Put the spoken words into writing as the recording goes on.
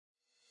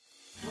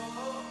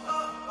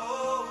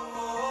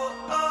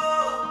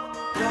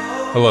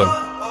Hello,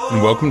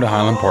 and welcome to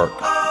Highland Park.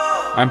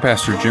 I'm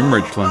Pastor Jim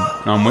Richland,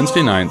 and on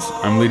Wednesday nights,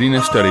 I'm leading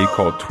a study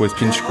called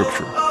Twisting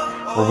Scripture,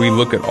 where we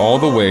look at all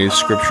the ways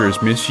Scripture is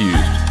misused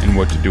and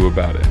what to do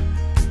about it.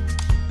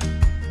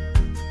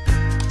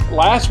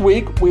 Last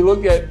week, we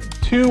looked at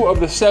 2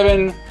 of the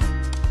 7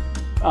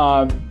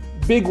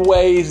 big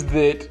ways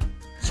that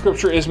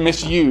Scripture is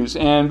misused,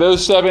 and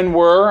those 7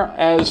 were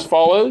as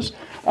follows.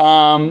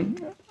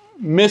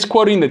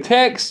 Misquoting the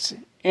text,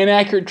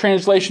 inaccurate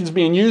translations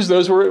being used.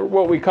 Those were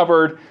what we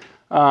covered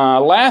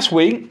last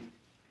week.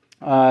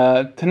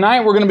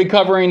 Tonight we're going to be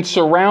covering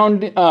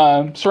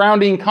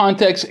surrounding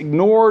context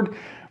ignored,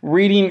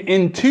 reading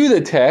into the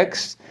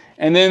text,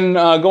 and then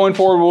going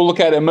forward we'll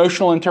look at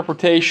emotional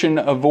interpretation,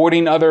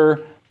 avoiding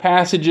other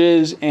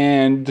passages,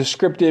 and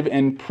descriptive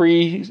and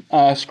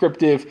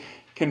prescriptive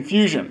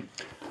confusion.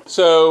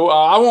 So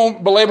I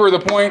won't belabor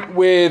the point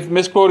with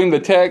misquoting the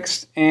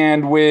text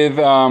and with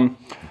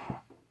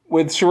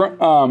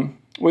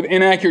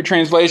inaccurate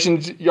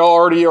translations. Y'all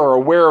already are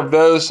aware of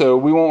those, so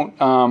we won't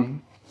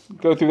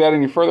go through that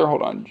any further.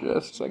 Hold on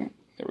just a second.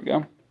 There we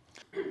go.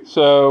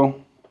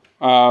 So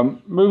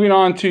moving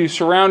on to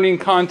surrounding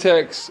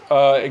context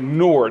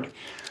ignored.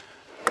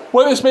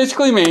 What this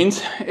basically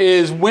means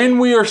is when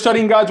we are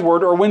studying God's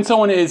Word, or when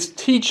someone is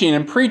teaching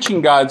and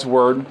preaching God's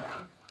Word,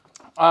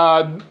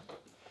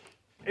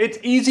 it's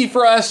easy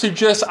for us to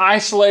just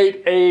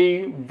isolate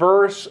a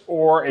verse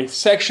or a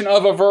section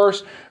of a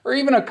verse or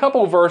even a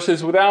couple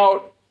verses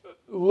without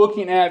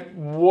looking at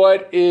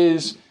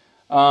what's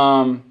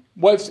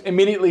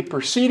immediately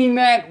preceding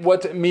that,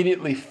 what's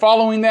immediately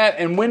following that.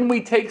 And when we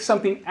take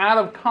something out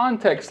of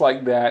context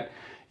like that,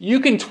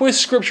 you can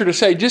twist Scripture to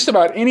say just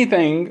about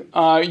anything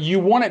you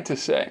want it to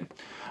say.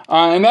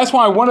 And that's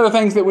why one of the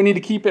things that we need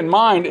to keep in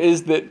mind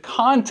is that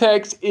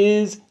context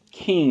is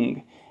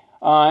king.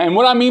 And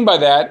what I mean by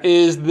that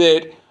is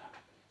that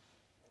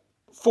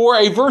for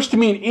a verse to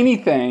mean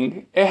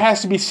anything, it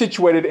has to be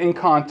situated in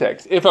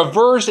context. If a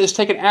verse is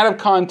taken out of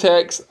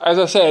context, as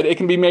I said, it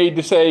can be made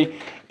to say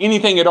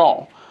anything at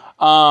all.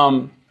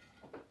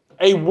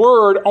 A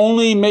word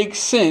only makes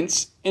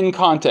sense in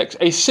context.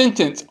 A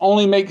sentence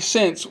only makes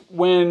sense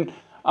when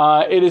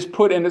it is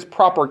put in its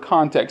proper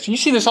context. You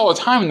see this all the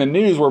time in the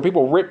news where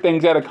people rip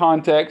things out of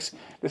context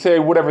to say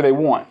whatever they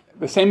want.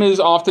 The same is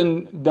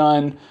often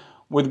done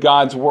with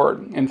God's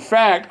Word. In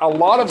fact, a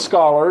lot of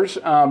scholars,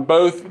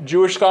 both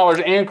Jewish scholars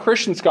and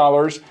Christian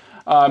scholars,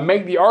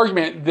 make the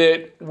argument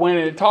that when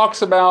it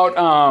talks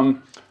about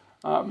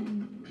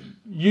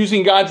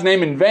using God's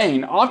name in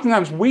vain,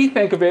 oftentimes we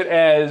think of it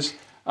as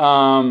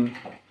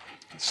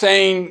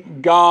saying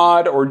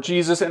God or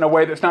Jesus in a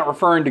way that's not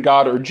referring to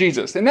God or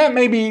Jesus. And that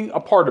may be a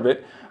part of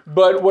it,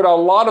 but what a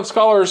lot of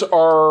scholars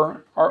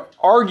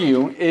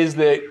argue is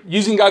that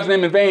using God's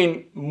name in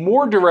vain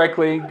more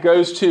directly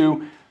goes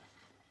to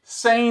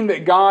saying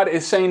that God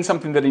is saying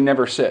something that He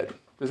never said.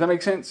 Does that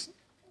make sense?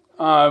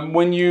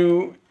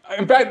 In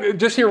fact,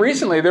 just here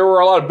recently, there were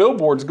a lot of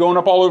billboards going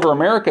up all over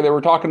America that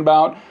were talking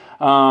about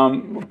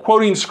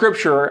quoting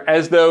Scripture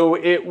as though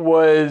it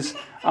was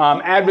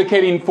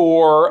advocating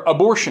for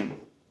abortion,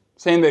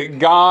 saying that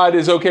God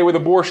is okay with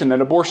abortion, that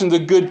abortion's a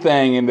good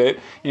thing, and that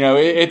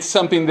it's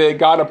something that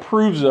God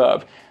approves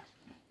of.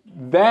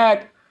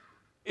 That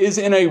is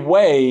in a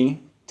way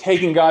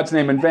taking God's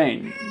name in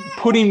vain,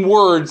 putting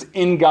words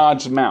in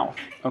God's mouth,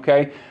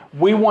 okay?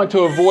 We want to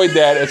avoid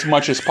that as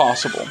much as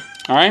possible,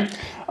 all right?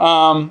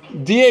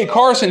 D.A.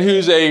 Carson,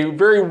 who's a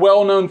very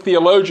well-known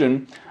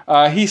theologian,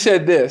 he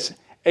said this: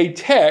 a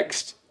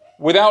text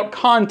without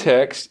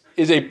context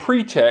is a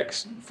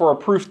pretext for a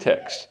proof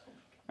text.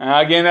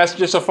 Again, that's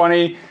just a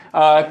funny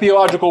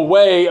theological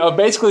way of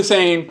basically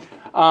saying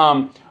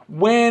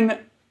when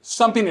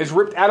something is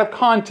ripped out of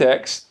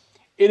context,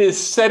 it is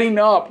setting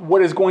up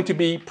what is going to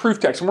be proof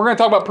text. And we're going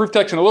to talk about proof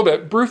text in a little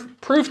bit.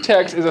 Proof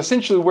text is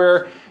essentially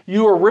where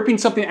you are ripping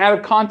something out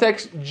of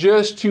context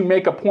just to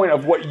make a point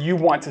of what you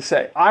want to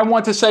say. I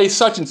want to say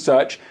such and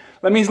such.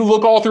 Let me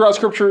look all throughout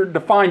Scripture to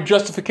find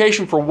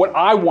justification for what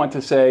I want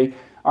to say.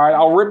 All right,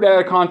 I'll rip that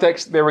out of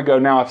context. There we go.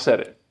 Now I've said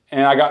it.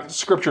 And I got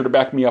Scripture to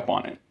back me up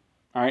on it.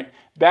 All right,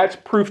 that's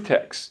proof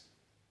text.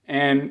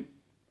 And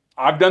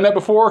I've done that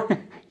before.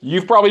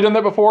 You've probably done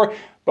that before.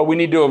 But we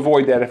need to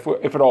avoid that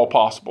if at all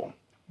possible.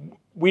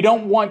 We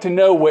don't want to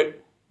know what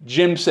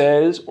Jim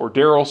says or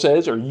Daryl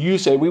says or you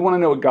say. We want to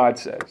know what God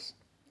says.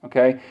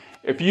 Okay?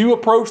 If you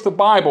approach the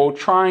Bible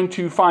trying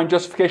to find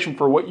justification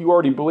for what you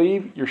already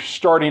believe, you're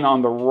starting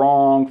on the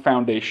wrong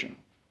foundation.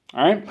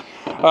 All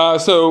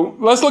right? So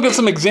let's look at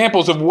some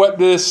examples of what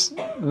this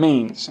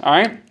means. All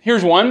right?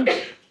 Here's one.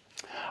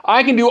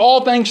 I can do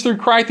all things through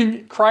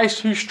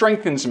Christ who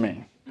strengthens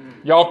me.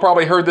 Y'all have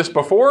probably heard this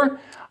before.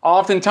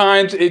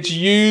 Oftentimes it's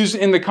used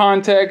in the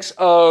context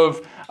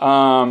of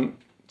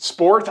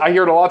sports. I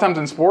hear it a lot of times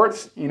in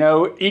sports.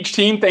 Each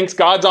team thinks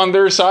God's on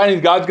their side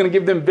and God's going to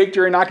give them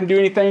victory and I can do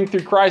anything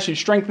through Christ who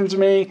strengthens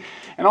me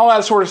and all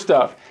that sort of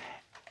stuff.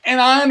 And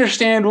I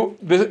understand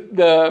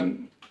the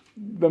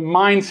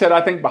mindset,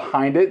 I think,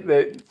 behind it,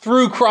 that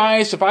through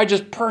Christ, if I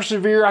just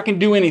persevere, I can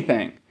do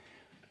anything.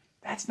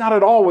 That's not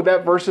at all what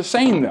that verse is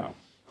saying, though.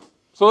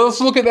 So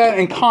let's look at that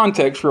in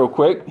context real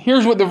quick.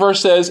 Here's what the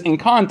verse says in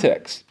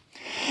context.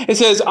 It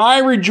says, I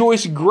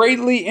rejoice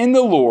greatly in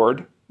the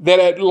Lord that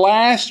at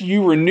last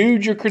you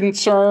renewed your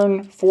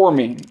concern for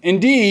me.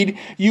 Indeed,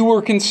 you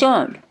were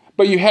concerned,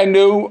 but you had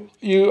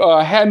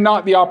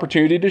not the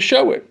opportunity to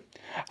show it.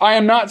 I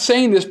am not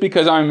saying this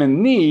because I'm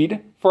in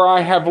need, for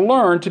I have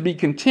learned to be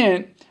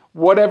content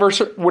whatever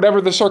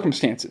the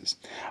circumstances.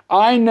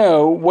 I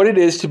know what it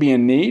is to be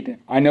in need.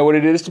 I know what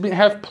it is to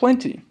have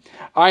plenty.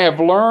 I have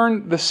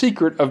learned the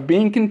secret of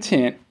being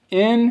content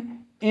in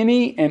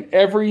any and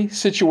every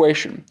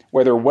situation,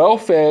 whether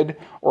well-fed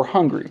or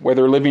hungry,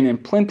 whether living in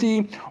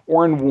plenty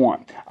or in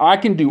want. I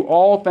can do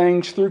all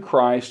things through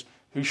Christ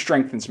who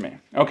strengthens me.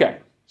 Okay,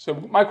 so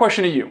my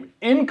question to you,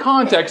 in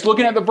context,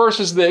 looking at the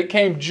verses that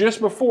came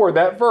just before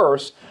that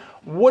verse,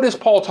 what is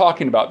Paul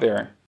talking about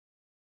there?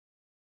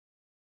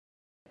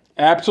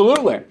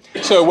 Absolutely.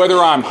 So whether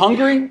I'm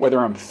hungry, whether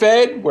I'm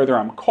fed, whether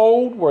I'm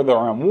cold, whether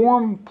I'm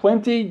warm,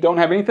 plenty, don't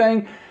have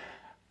anything,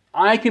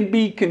 I can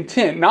be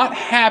content, not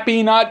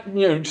happy, not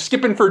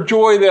skipping for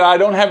joy that I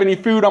don't have any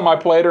food on my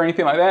plate or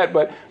anything like that,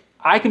 but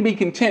I can be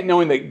content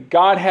knowing that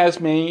God has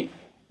me,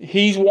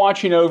 He's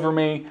watching over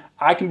me,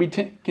 I can be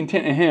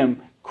content in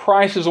Him.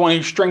 Christ is the one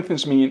who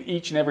strengthens me in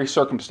each and every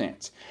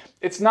circumstance.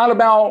 It's not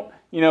about,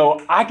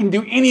 I can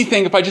do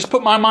anything if I just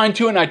put my mind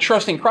to it and I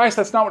trust in Christ.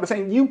 That's not what it's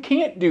saying. You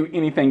can't do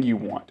anything you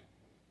want.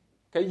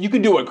 Okay? You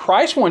can do what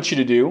Christ wants you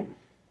to do.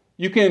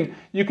 You can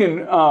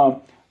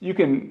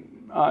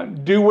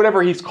do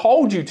whatever He's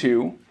called you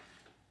to.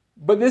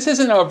 But this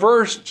isn't a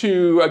verse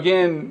to,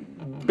 again,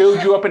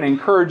 build you up and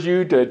encourage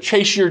you to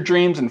chase your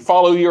dreams and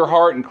follow your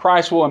heart, and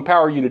Christ will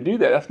empower you to do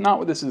that. That's not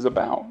what this is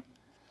about.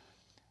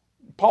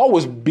 Paul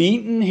was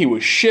beaten. He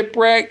was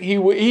shipwrecked.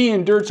 He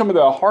endured some of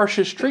the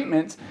harshest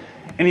treatments,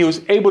 and he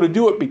was able to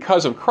do it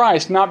because of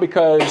Christ, not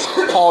because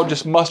Paul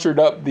just mustered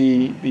up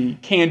the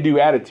can-do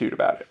attitude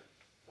about it.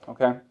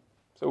 Okay?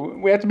 So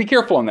we have to be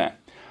careful on that.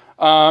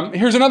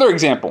 Here's another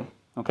example.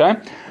 Okay?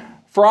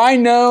 For I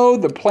know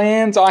the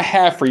plans I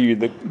have for you,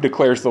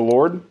 declares the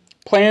Lord,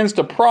 plans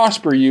to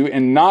prosper you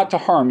and not to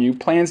harm you,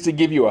 plans to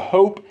give you a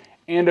hope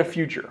and a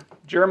future.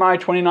 Jeremiah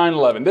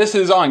 29:11. This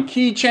is on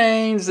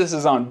keychains. This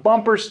is on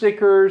bumper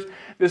stickers.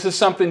 This is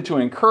something to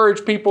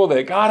encourage people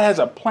that God has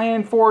a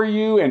plan for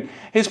you, and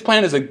His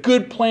plan is a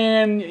good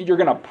plan. You're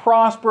going to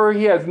prosper.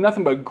 He has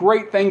nothing but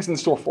great things in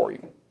store for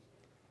you.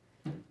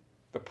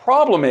 The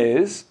problem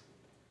is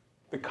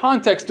the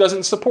context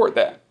doesn't support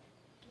that.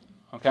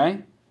 Okay?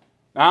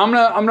 Now,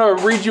 I'm going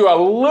to read you a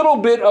little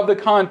bit of the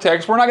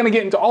context. We're not going to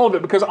get into all of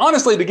it because,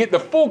 honestly, to get the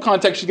full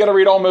context, you've got to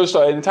read almost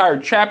an entire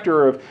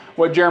chapter of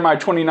what Jeremiah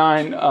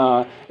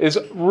 29 is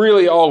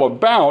really all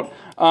about.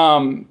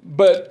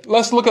 But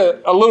let's look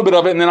at a little bit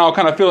of it, and then I'll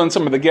kind of fill in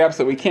some of the gaps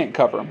that we can't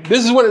cover.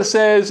 This is what it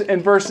says in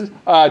verse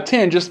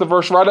 10, just the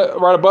verse right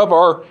above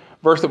our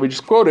verse that we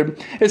just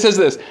quoted. It says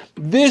this,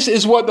 "This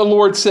is what the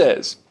Lord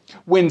says.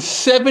 When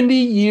 70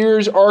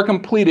 years are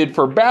completed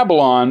for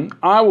Babylon,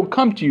 I will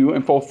come to you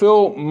and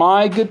fulfill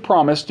my good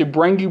promise to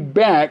bring you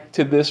back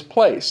to this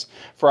place.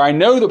 For I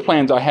know the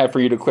plans I have for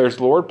you, declares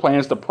the Lord,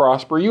 plans to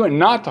prosper you and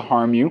not to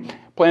harm you,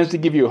 plans to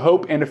give you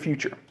hope and a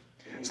future."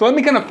 So let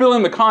me kind of fill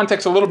in the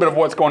context a little bit of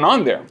what's going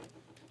on there.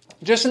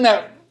 Just in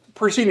that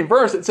preceding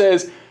verse, it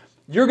says,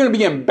 you're going to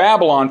be in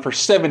Babylon for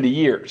 70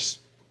 years.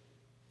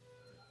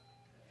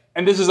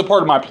 And this is a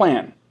part of my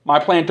plan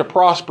to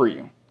prosper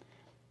you.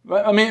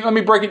 Let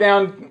me break it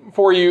down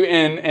for you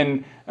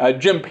in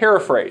Jim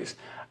paraphrase.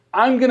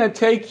 I'm going to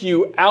take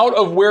you out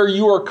of where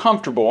you are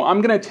comfortable.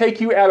 I'm going to take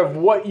you out of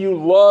what you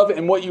love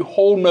and what you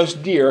hold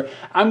most dear.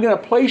 I'm going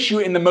to place you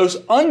in the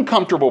most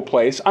uncomfortable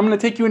place. I'm going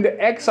to take you into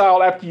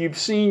exile after you've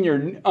seen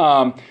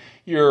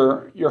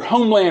your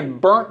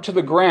homeland burnt to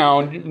the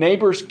ground,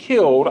 neighbors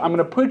killed. I'm going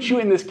to put you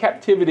in this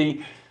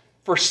captivity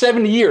for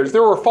 70 years.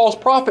 There were false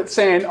prophets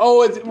saying,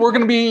 we're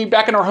going to be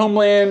back in our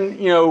homeland,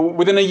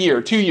 within a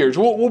year, 2 years.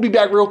 We'll be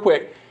back real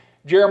quick.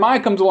 Jeremiah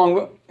comes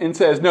along and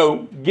says,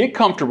 no, get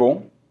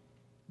comfortable,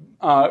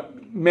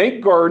 make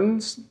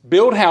gardens,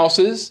 build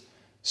houses,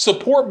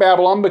 support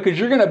Babylon because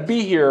you're going to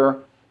be here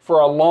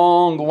for a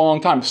long, long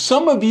time.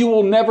 Some of you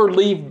will never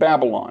leave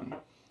Babylon.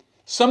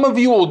 Some of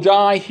you will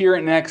die here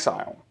in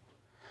exile.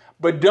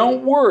 But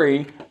don't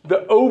worry,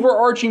 the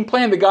overarching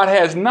plan that God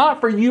has,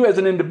 not for you as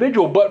an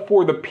individual, but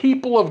for the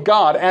people of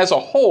God as a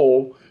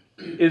whole,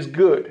 is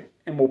good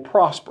and will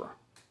prosper.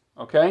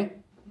 Okay?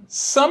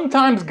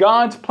 Sometimes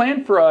God's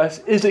plan for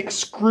us is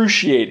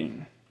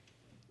excruciating.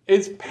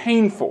 It's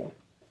painful.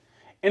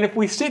 And if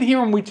we sit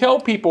here and we tell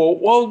people,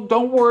 well,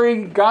 don't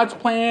worry, God's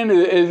plan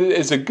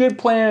is a good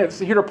plan, it's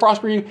here to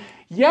prosper you.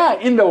 Yeah,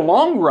 in the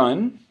long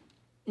run,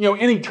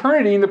 in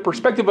eternity, in the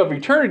perspective of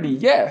eternity,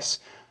 yes.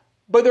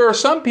 But there are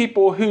some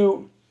people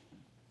who,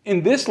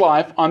 in this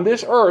life, on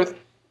this earth,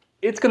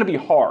 it's going to be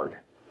hard.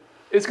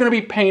 It's going to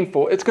be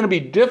painful. It's going to be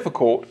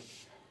difficult.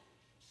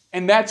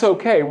 And that's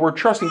okay. We're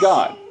trusting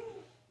God.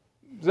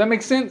 Does that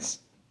make sense?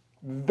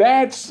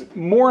 That's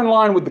more in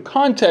line with the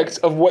context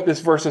of what this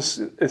verse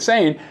is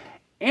saying.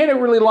 And it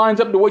really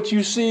lines up to what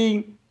you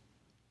see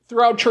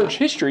throughout church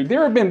history.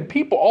 There have been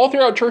people all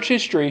throughout church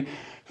history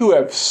who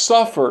have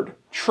suffered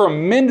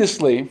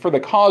tremendously for the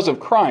cause of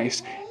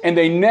Christ, and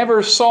they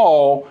never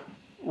saw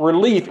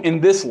relief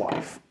in this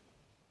life.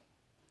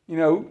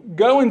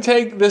 Go and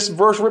take this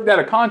verse ripped out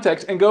of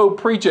context and go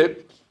preach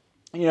it,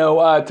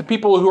 to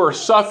people who are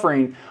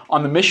suffering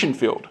on the mission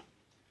field.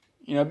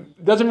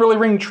 It doesn't really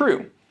ring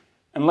true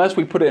unless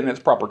we put it in its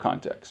proper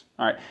context.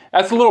 All right,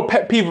 that's a little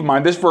pet peeve of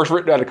mine. This verse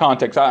ripped out of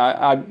context,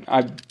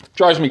 I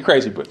drives me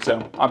crazy. But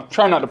so I'm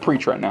trying not to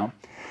preach right now.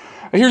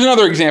 Here's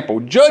another example: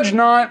 judge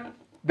not,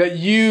 that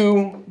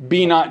you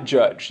be not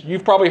judged.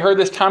 You've probably heard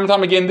this time and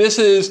time again. This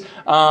is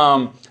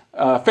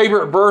a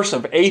favorite verse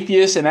of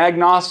atheists and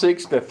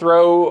agnostics to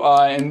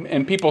throw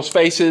in people's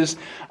faces.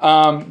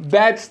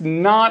 That's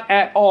not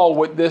at all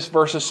what this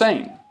verse is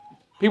saying.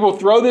 People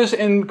throw this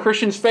in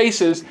Christians'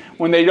 faces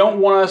when they don't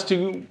want us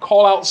to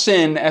call out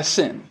sin as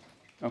sin.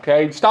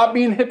 Okay? Stop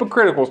being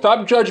hypocritical.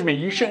 Stop judging me.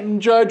 You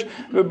shouldn't judge.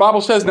 The Bible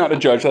says not to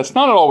judge. That's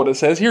not at all what it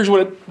says. Here's what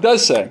it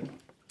does say.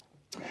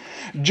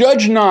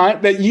 Judge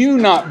not, that you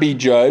not be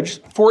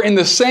judged, for in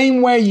the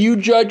same way you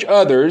judge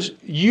others,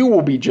 you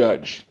will be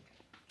judged.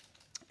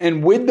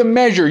 And with the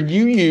measure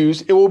you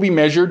use, it will be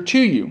measured to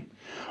you.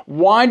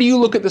 Why do you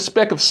look at the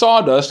speck of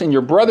sawdust in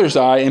your brother's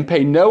eye and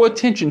pay no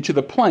attention to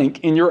the plank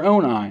in your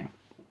own eye?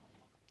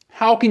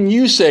 How can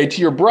you say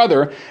to your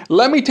brother,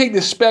 let me take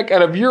the speck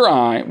out of your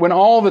eye, when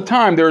all the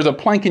time there is a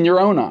plank in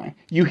your own eye?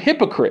 You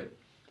hypocrite.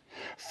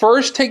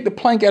 First take the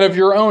plank out of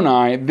your own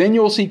eye, then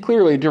you'll see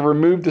clearly to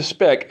remove the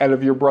speck out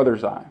of your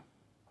brother's eye.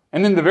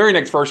 And then the very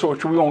next verse,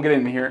 which we won't get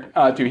into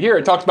here,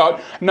 it talks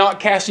about not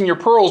casting your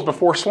pearls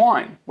before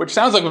swine, which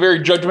sounds like a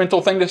very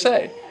judgmental thing to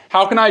say.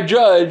 How can I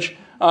judge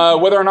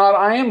whether or not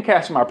I am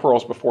casting my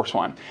pearls before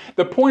swine?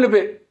 The point of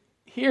it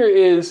here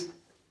is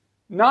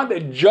not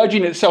that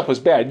judging itself is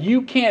bad.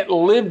 You can't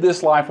live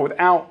this life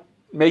without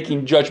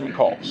making judgment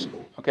calls.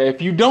 Okay,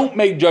 if you don't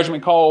make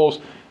judgment calls,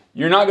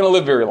 you're not going to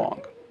live very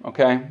long.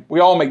 Okay,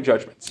 we all make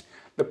judgments.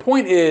 The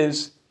point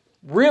is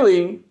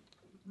really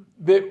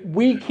that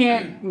we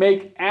can't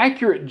make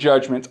accurate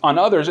judgments on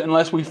others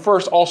unless we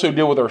first also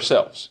deal with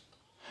ourselves.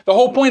 The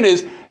whole point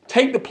is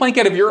take the plank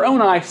out of your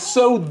own eye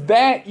so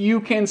that you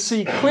can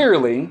see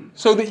clearly,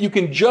 so that you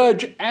can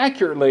judge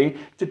accurately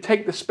to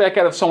take the speck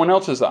out of someone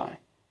else's eye.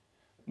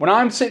 When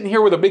I'm sitting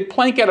here with a big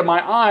plank out of my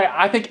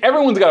eye, I think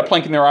everyone's got a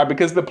plank in their eye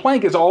because the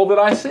plank is all that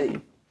I see.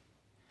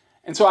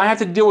 And so I have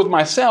to deal with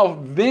myself.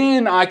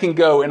 Then I can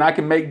go and I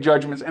can make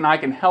judgments and I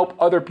can help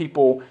other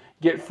people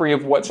get free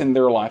of what's in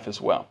their life as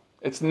well.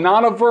 It's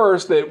not a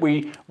verse that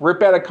we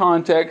rip out of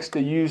context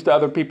to use to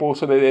other people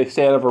so that they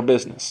stay out of our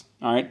business.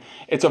 All right?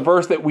 It's a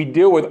verse that we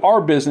deal with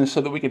our business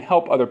so that we can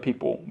help other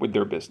people with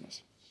their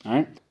business. All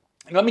right?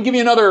 And let me give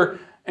you another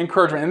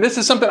encouragement. And this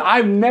is something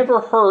I've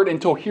never heard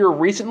until here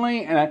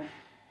recently. And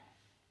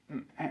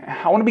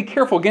I want to be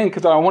careful again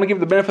because I want to give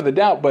the benefit of the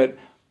doubt. But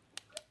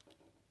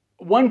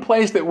one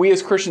place that we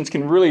as Christians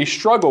can really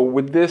struggle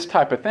with this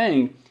type of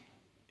thing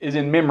is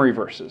in memory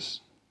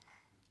verses.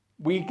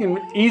 We can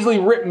easily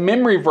rip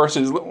memory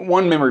verses,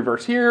 one memory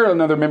verse here,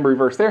 another memory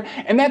verse there.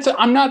 And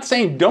I'm not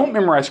saying don't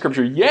memorize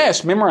Scripture.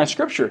 Yes, memorize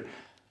Scripture.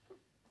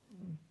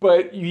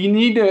 But you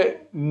need to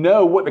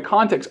know what the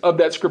context of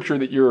that Scripture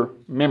that you're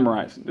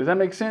memorizing. Does that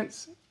make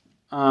sense?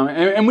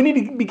 And we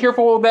need to be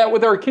careful of that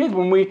with our kids.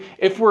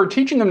 If we're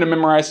teaching them to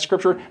memorize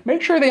Scripture,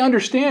 make sure they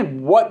understand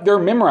what they're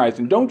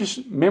memorizing. Don't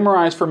just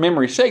memorize for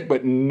memory's sake,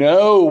 but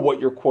know what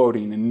you're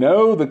quoting and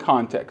know the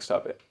context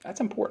of it.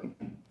 That's important.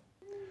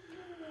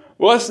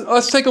 Well,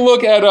 let's take a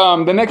look at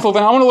the next little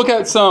thing. I want to look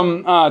at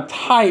some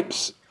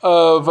types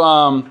of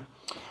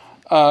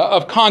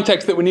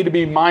context that we need to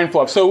be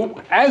mindful of.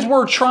 So as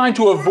we're trying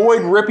to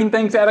avoid ripping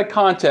things out of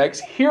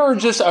context, here are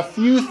just a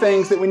few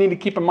things that we need to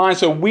keep in mind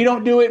so we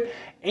don't do it.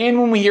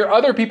 And when we hear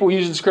other people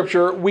using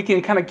Scripture, we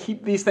can kind of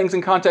keep these things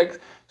in context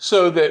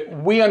so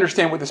that we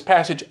understand what this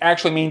passage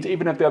actually means,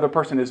 even if the other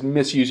person is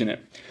misusing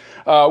it.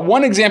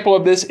 One example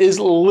of this is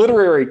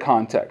literary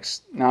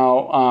context.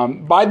 Now,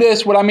 by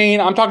this, what I mean,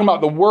 I'm talking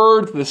about the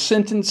words, the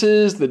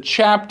sentences, the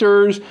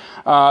chapters,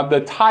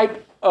 the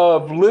type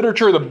of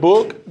literature, the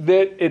book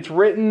that it's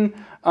written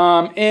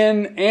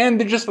in,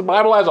 and just the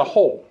Bible as a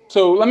whole.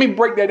 So let me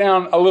break that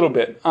down a little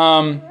bit.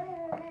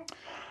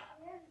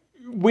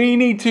 We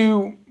need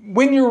to,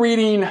 when you're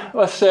reading,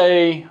 let's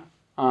say,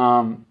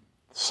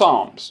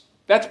 Psalms,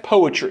 that's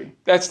poetry.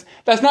 That's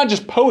not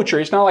just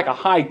poetry. It's not like a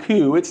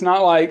haiku. It's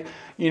not like,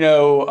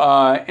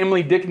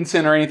 Emily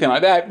Dickinson or anything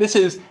like that. This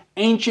is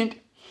ancient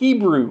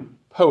Hebrew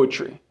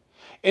poetry.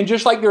 And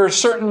just like there are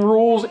certain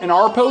rules in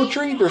our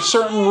poetry, there's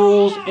certain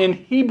rules in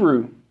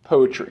Hebrew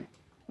poetry.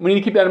 We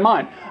need to keep that in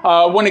mind.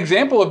 One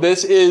example of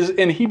this is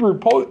in Hebrew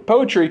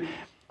poetry,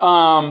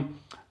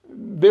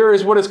 there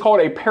is what is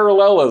called a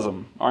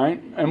parallelism, all right?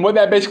 And what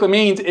that basically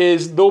means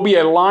is there'll be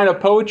a line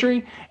of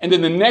poetry, and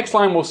then the next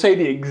line will say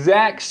the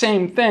exact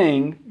same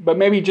thing, but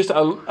maybe just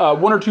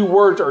one or two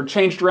words are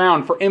changed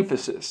around for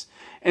emphasis.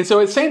 And so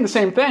it's saying the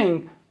same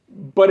thing,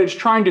 but it's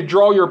trying to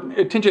draw your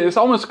attention. It's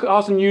almost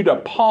causing you to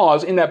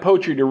pause in that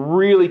poetry to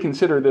really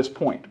consider this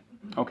point,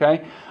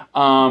 okay?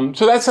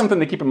 So that's something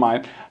to keep in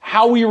mind.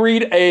 How we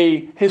read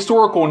a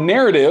historical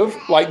narrative,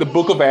 like the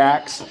book of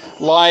Acts,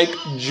 like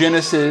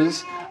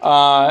Genesis,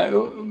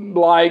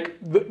 like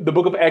the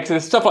book of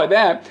Exodus, stuff like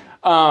that,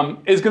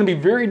 is going to be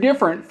very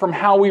different from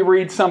how we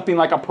read something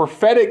like a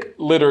prophetic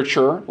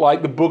literature,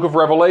 like the book of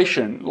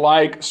Revelation,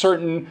 like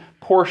certain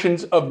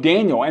portions of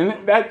Daniel.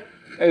 And that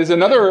is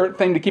another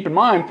thing to keep in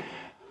mind.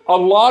 A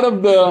lot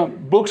of the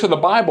books of the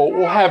Bible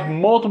will have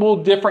multiple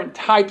different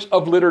types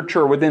of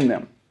literature within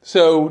them.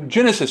 So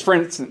Genesis, for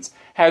instance,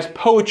 has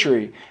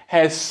poetry,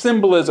 has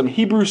symbolism,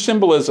 Hebrew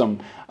symbolism,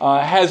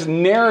 has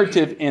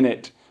narrative in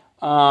it,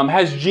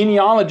 has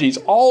genealogies.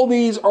 All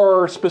these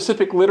are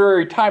specific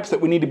literary types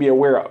that we need to be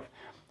aware of.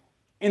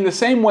 In the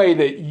same way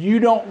that you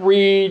don't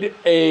read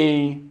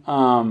a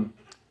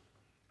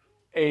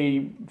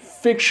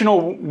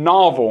fictional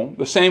novel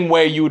the same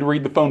way you would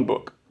read the phone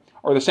book,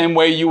 or the same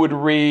way you would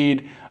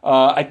read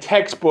a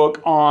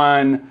textbook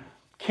on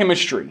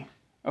chemistry.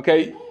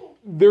 Okay,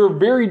 they're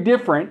very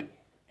different,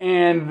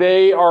 and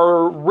they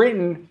are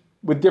written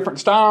with different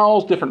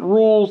styles, different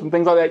rules, and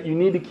things like that. You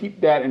need to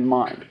keep that in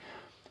mind.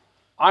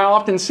 I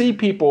often see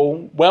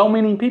people,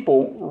 well-meaning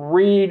people,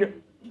 read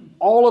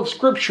all of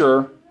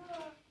Scripture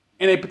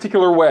in a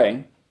particular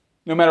way,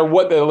 no matter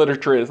what the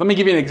literature is. Let me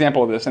give you an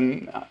example of this,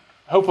 and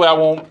hopefully I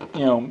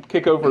won't,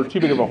 kick over too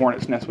big of a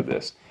hornet's nest with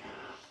this.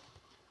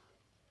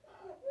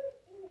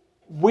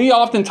 We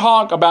often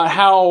talk about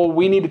how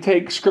we need to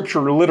take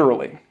Scripture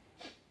literally.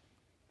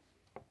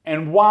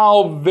 And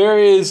while there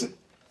is,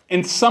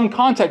 in some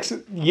contexts,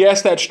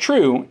 yes, that's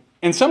true.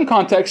 In some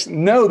contexts,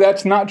 no,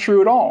 that's not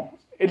true at all.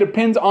 It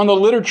depends on the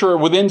literature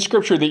within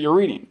Scripture that you're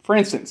reading. For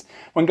instance,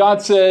 when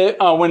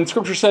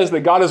Scripture says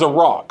that God is a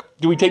rock,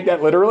 do we take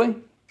that literally?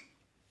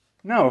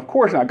 No, of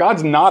course not.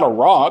 God's not a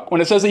rock. When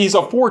it says that He's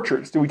a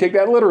fortress, do we take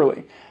that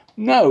literally?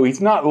 No,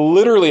 He's not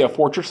literally a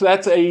fortress.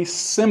 That's a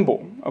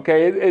symbol.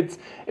 Okay,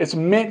 it's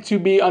meant to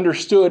be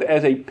understood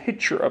as a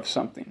picture of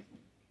something,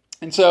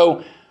 and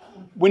so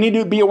we need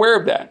to be aware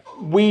of that.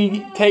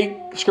 We take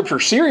Scripture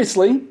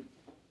seriously,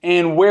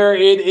 and where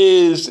it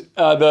is,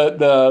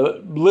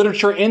 the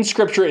literature in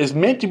Scripture is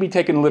meant to be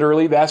taken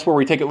literally, that's where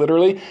we take it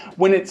literally.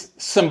 When it's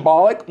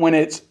symbolic, when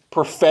it's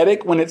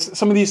prophetic, when it's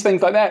some of these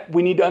things like that,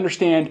 we need to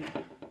understand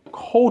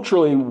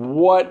culturally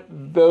what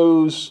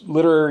those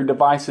literary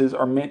devices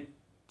are meant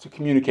to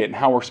communicate and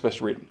how we're supposed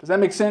to read them. Does that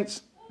make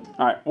sense?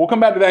 All right, we'll come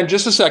back to that in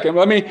just a second.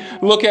 Let me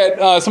look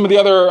at some of the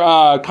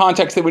other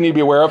contexts that we need to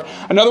be aware of.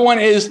 Another one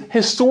is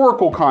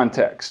historical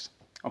context.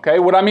 Okay,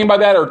 what I mean by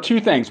that are two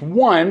things.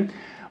 One,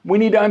 we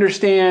need to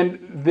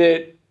understand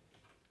that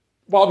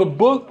while the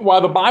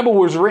Bible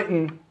was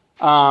written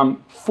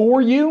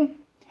for you,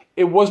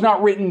 it was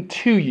not written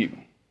to you.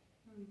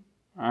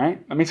 All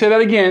right, let me say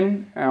that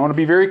again. I want to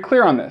be very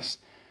clear on this.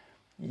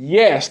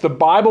 Yes, the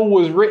Bible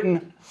was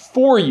written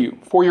for you,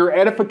 for your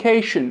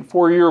edification,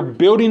 for your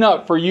building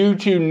up, for you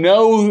to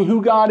know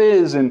who God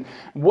is and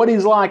what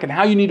He's like and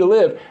how you need to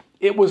live.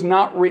 It was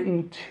not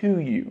written to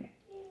you.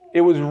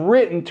 It was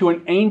written to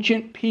an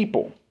ancient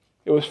people.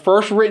 It was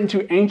first written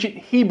to ancient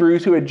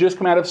Hebrews who had just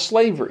come out of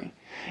slavery.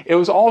 It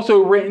was also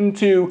written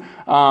to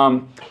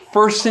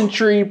first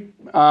century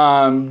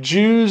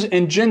Jews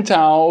and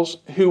Gentiles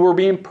who were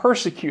being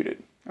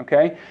persecuted.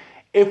 Okay?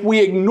 If we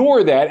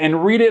ignore that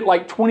and read it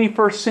like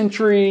 21st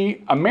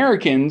century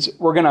Americans,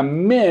 we're going to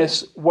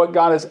miss what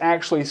God is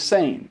actually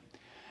saying.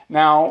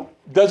 Now,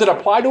 does it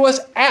apply to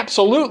us?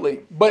 Absolutely.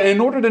 But in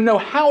order to know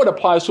how it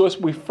applies to us,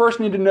 we first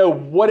need to know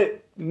what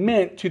it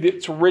meant to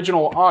its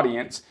original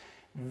audience.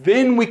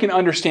 Then we can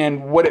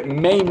understand what it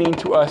may mean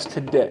to us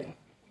today.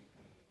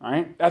 All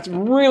right? That's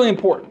really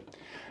important.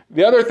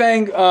 The other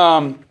thing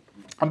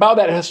about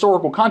that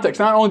historical context,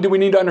 not only do we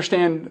need to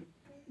understand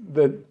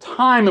the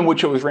time in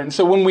which it was written.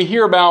 So when we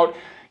hear about,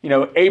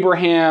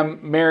 Abraham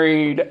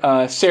married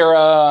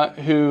Sarah,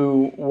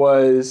 who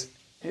was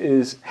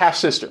his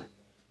half-sister,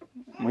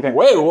 we think,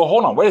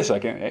 hold on, wait a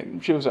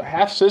second. She was a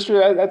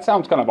half-sister? That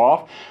sounds kind of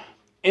off.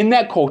 In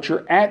that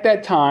culture, at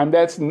that time,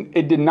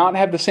 it did not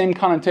have the same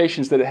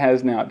connotations that it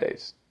has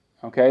nowadays.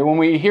 Okay, when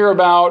we hear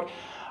about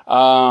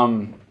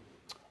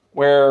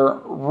where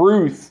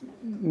Ruth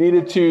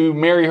needed to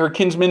marry her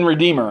kinsman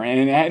redeemer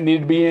and it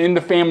needed to be in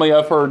the family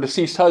of her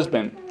deceased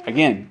husband,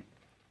 again,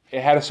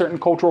 it had a certain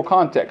cultural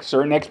context,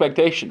 certain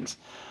expectations,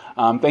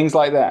 things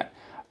like that.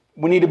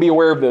 We need to be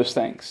aware of those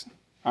things.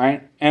 All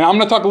right, and I'm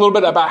going to talk a little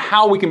bit about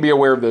how we can be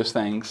aware of those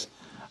things,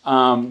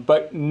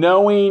 but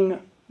knowing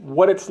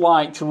what it's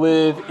like to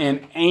live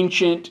in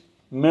ancient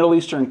Middle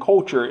Eastern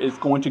culture is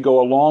going to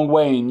go a long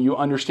way in you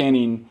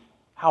understanding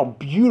how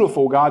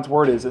beautiful God's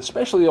Word is,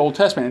 especially the Old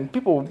Testament. And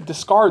people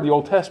discard the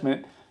Old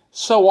Testament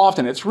so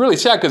often. It's really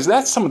sad because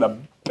that's some of the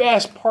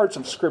best parts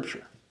of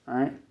Scripture. All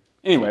right.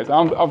 Anyways,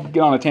 I'll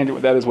get on a tangent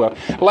with that as well.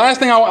 The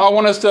last thing I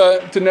want us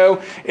to know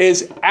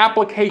is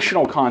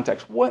applicational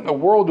context. What in the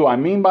world do I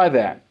mean by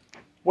that?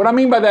 What I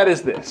mean by that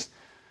is this.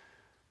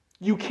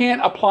 You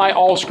can't apply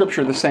all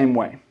Scripture the same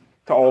way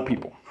to all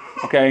people.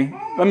 Okay,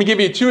 let me give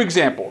you 2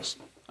 examples.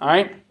 All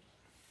right,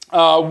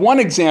 one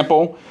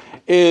example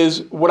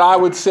is what I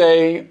would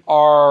say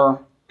are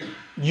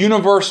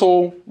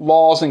universal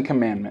laws and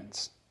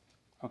commandments.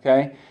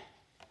 Okay,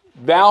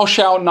 thou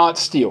shalt not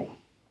steal.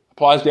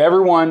 Applies to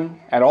everyone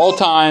at all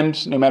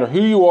times, no matter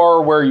who you are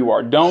or where you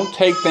are. Don't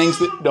take things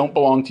that don't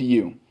belong to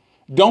you.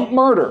 Don't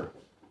murder.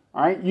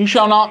 All right, you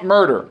shall not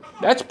murder.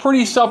 That's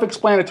pretty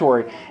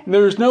self-explanatory.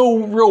 There's no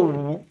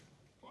real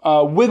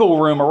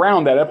wiggle room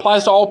around that. It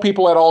applies to all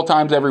people at all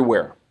times,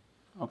 everywhere.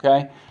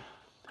 Okay?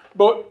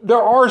 But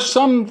there are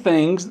some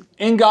things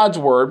in God's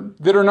Word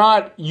that are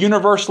not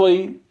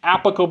universally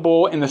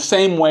applicable in the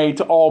same way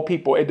to all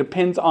people. It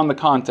depends on the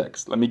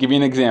context. Let me give you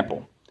an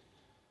example.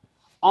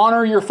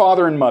 Honor your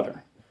father and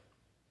mother.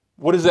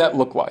 What does that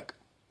look like?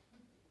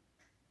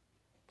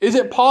 Is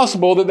it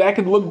possible that that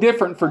could look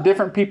different for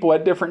different people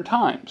at different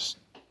times?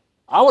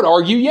 I would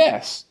argue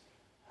yes.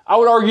 I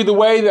would argue the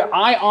way that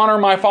I honor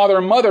my father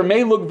and mother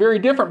may look very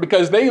different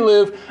because they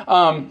live,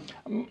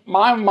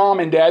 my mom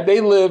and dad,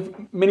 they live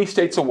many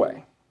states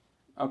away.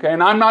 Okay,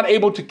 and I'm not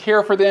able to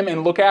care for them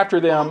and look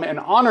after them and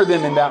honor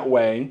them in that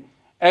way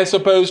as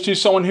opposed to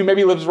someone who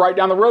maybe lives right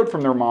down the road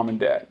from their mom and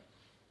dad.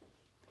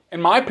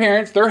 And my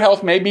parents, their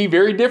health may be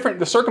very different,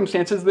 the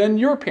circumstances, than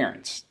your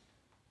parents.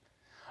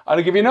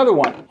 I'll give you another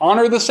one.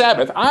 Honor the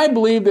Sabbath. I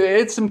believe that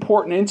it's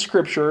important in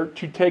Scripture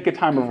to take a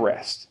time of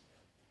rest.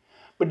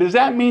 But does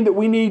that mean that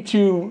we need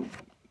to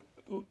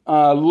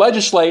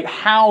legislate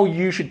how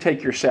you should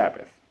take your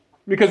Sabbath?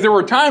 Because there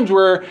were times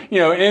where,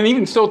 and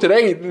even still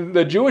today,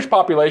 the Jewish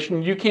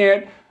population, you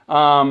can't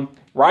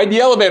ride the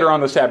elevator on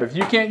the Sabbath.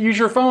 You can't use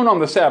your phone on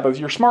the Sabbath,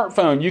 your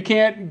smartphone. You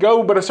can't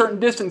go but a certain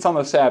distance on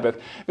the Sabbath.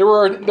 There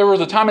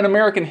was a time in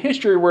American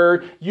history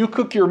where you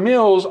cook your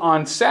meals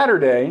on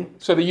Saturday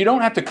so that you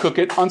don't have to cook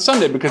it on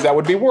Sunday because that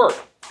would be work.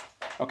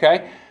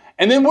 Okay?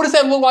 And then what does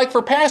that look like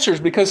for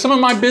pastors? Because some of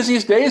my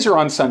busiest days are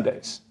on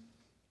Sundays.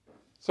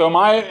 So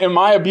am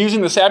I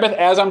abusing the Sabbath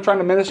as I'm trying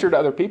to minister to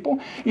other people?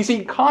 You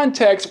see,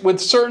 context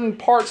with certain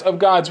parts of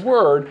God's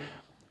Word,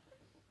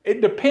 it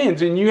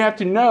depends, and you have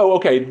to know,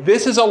 okay,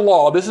 this is a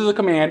law, this is a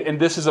command, and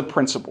this is a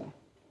principle.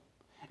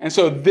 And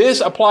so this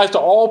applies to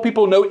all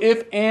people, no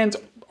ifs, ands,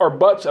 or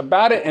buts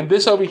about it, and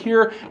this over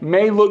here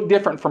may look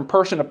different from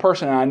person to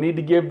person, and I need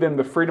to give them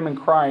the freedom in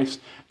Christ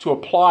to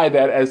apply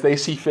that as they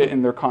see fit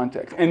in their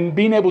context, and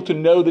being able to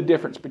know the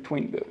difference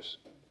between those.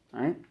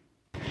 All right?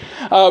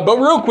 But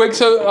real quick,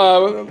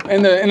 so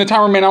in the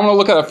time remaining, I'm going to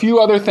look at a few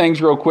other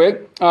things real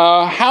quick.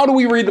 How do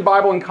we read the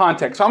Bible in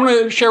context? So I'm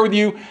going to share with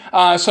you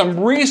some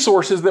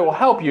resources that will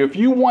help you. If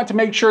you want to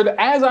make sure that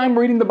as I'm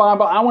reading the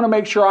Bible, I want to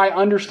make sure I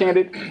understand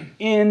it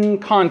in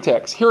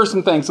context. Here are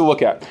some things to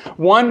look at.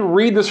 One,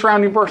 read the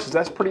surrounding verses.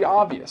 That's pretty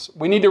obvious.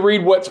 We need to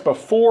read what's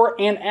before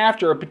and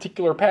after a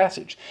particular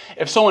passage.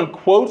 If someone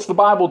quotes the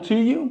Bible to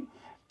you,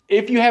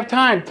 if you have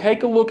time,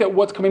 take a look at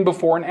what's coming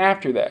before and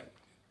after that.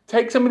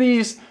 Take some of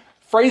these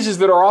phrases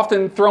that are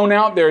often thrown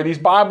out there, these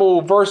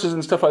Bible verses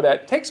and stuff like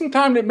that. Take some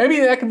time maybe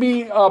that could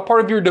be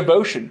part of your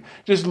devotion,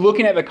 just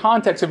looking at the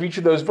context of each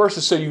of those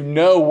verses so you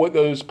know what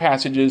those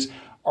passages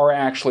are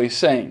actually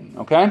saying,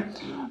 okay?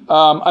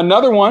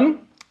 Another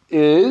one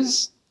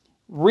is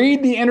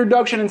read the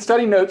introduction and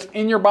study notes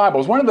in your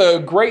Bibles. One of the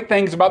great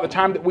things about the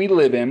time that we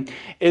live in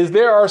is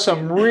there are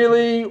some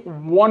really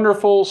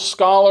wonderful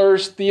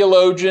scholars,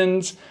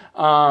 theologians,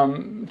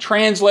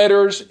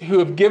 translators who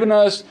have given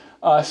us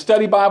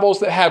study Bibles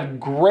that have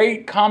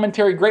great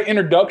commentary, great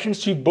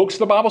introductions to books of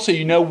the Bible, so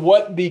you know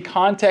what the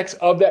context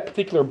of that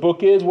particular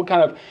book is,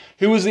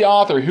 who was the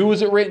author, who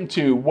was it written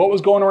to, what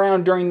was going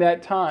around during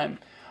that time.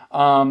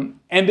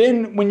 And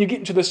then when you get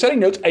into the study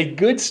notes, a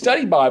good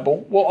study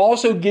Bible will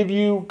also give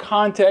you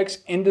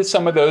context into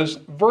some of those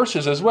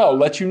verses as well,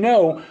 let you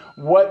know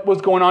what was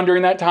going on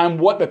during that time,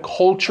 what the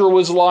culture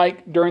was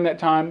like during that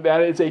time. That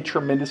is a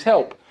tremendous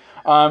help.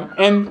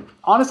 And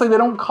honestly, they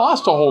don't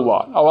cost a whole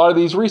lot of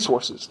these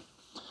resources.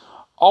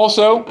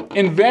 Also,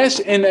 invest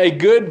in a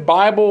good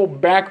Bible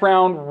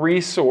background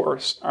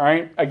resource. All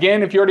right.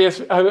 Again, if you already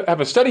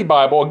have a study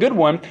Bible, a good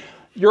one,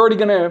 you're already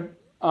going to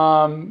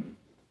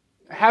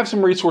have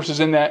some resources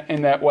in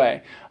that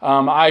way.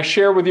 I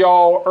shared with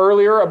y'all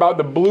earlier about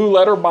the Blue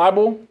Letter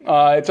Bible.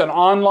 It's an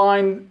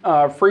online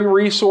free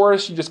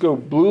resource. You just go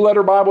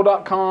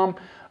blueletterbible.com.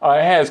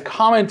 It has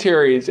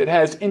commentaries. It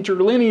has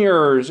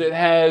interlinears. It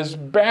has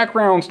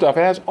background stuff.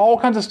 It has all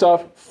kinds of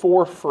stuff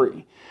for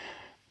free.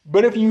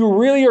 But if you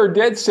really are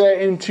dead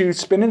set into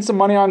spending some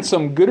money on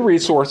some good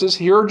resources,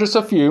 here are just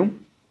a few.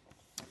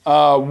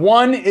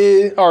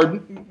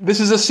 This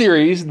is a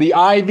series, the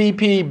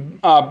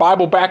IVP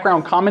Bible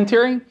Background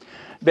Commentary.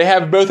 They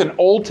have both an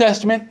Old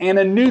Testament and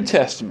a New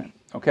Testament.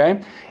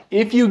 Okay,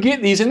 if you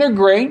get these, and they're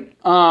great.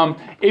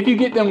 If you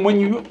get them, when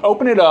you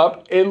open it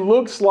up, it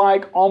looks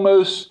like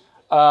almost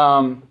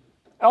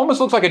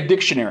looks like a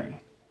dictionary.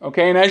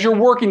 Okay, and as you're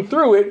working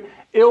through it,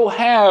 it'll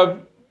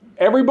have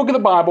every book of the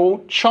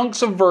Bible,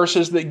 chunks of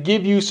verses that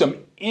give you some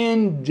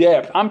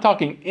in-depth, I'm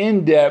talking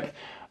in-depth,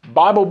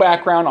 Bible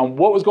background on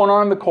what was going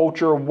on in the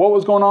culture, what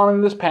was going on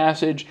in this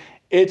passage,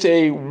 It's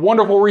a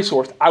wonderful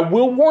resource. I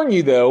will warn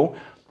you, though,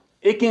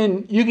 you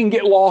can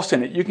get lost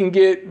in it. You can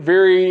get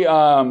very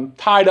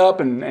tied up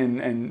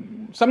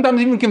and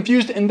sometimes even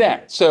confused in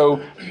that.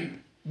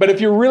 But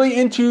if you're really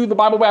into the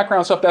Bible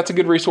background stuff, that's a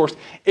good resource.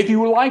 If you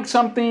would like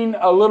something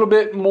a little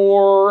bit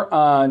more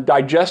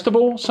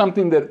digestible,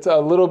 something that's a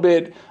little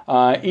bit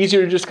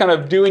easier to just kind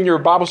of do in your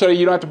Bible study,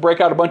 you don't have to break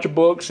out a bunch of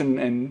books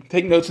and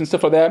take notes and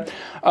stuff like that.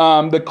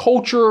 The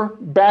Culture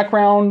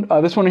Background,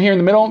 this one here in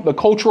the middle, the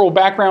Cultural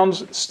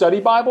Backgrounds Study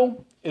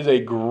Bible is a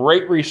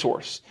great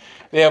resource.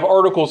 They have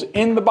articles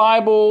in the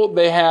Bible.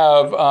 They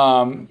have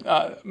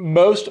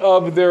most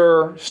of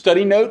their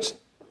study notes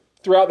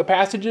throughout the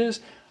passages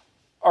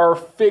are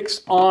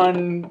fixed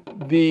on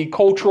the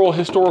cultural,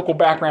 historical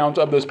backgrounds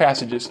of those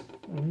passages.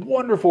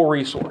 Wonderful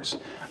resource.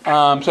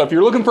 So if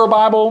you're looking for a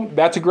Bible,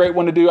 that's a great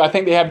one to do. I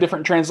think they have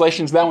different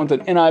translations. That one's an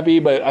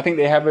NIV, but I think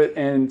they have it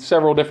in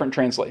several different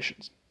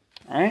translations.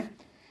 All right.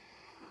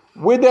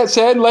 With that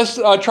said, let's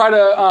try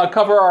to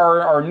cover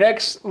our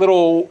next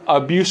little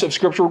abuse of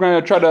Scripture. We're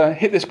going to try to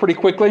hit this pretty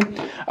quickly.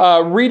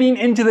 Reading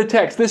into the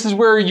text. This is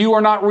where you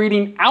are not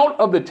reading out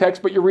of the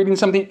text, but you're reading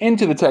something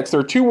into the text. There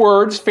are two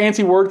words,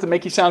 fancy words, that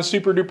make you sound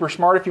super duper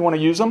smart if you want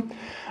to use them.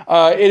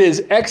 It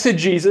is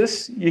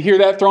exegesis. You hear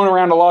that thrown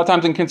around a lot of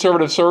times in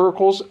conservative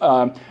circles.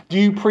 Do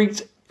you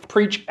preach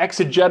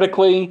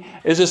exegetically?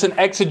 Is this an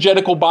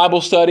exegetical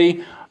Bible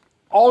study?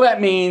 All that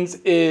means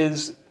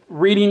is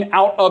reading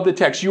out of the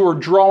text. You are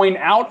drawing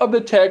out of the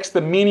text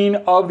the meaning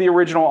of the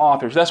original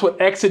authors. That's what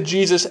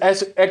exegesis,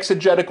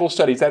 exegetical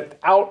studies, that's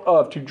out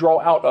of, to draw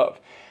out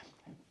of.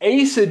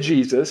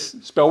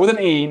 Eisegesis, spelled with an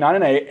E, not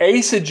an A,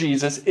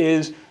 eisegesis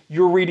is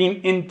you're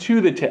reading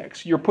into the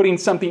text. You're putting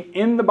something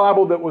in the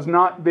Bible that was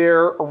not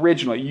there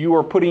originally. You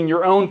are putting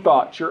your own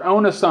thoughts, your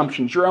own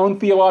assumptions, your own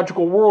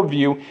theological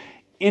worldview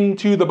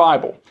into the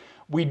Bible.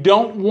 We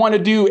don't want to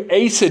do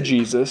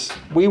eisegesis.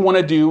 We want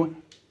to do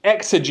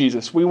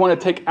exegesis. We want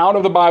to take out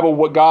of the Bible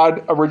what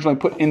God originally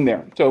put in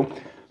there. So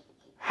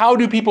how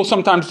do people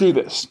sometimes do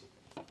this?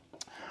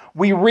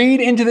 We read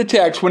into the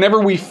text whenever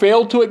we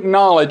fail to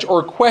acknowledge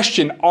or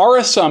question our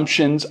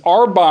assumptions,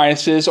 our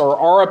biases, or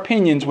our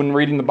opinions when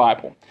reading the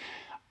Bible.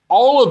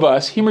 All of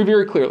us, hear me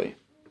very clearly,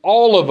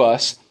 all of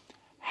us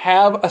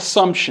have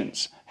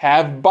assumptions,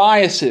 have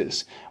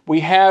biases.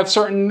 We have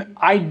certain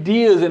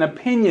ideas and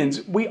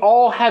opinions. We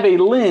all have a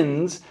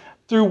lens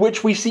through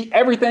which we see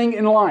everything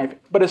in life,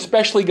 but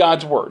especially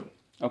God's Word,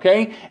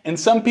 okay? And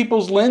some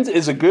people's lens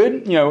is a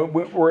good,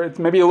 where it's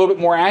maybe a little bit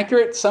more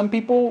accurate. Some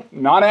people,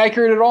 not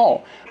accurate at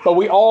all. But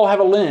we all have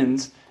a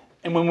lens,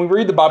 and when we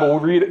read the Bible,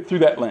 we read it through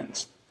that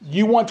lens.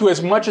 You want to,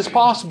 as much as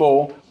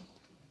possible,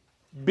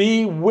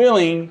 be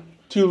willing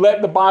to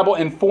let the Bible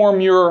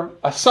inform your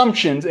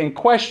assumptions and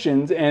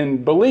questions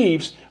and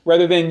beliefs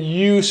rather than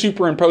you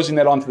superimposing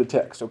that onto the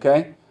text,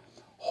 okay?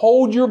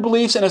 Hold your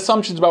beliefs and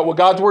assumptions about what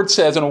God's Word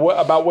says and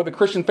about what the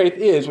Christian faith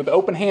is with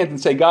open hands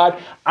and say,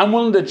 God, I'm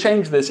willing to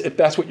change this if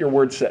that's what your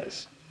Word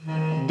says.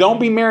 Don't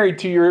be married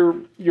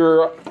to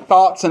your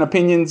thoughts and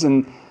opinions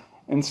and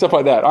stuff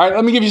like that. All right,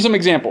 let me give you some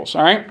examples.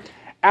 All right,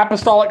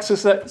 apostolic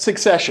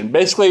succession,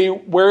 basically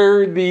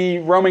where the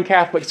Roman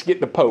Catholics get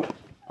the Pope.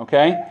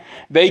 Okay,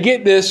 they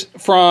get this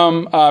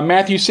from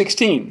Matthew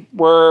 16,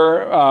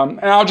 where,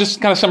 and I'll just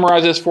kind of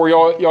summarize this for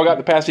y'all. Y'all got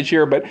the passage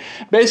here, but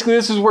basically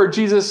this is where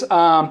Jesus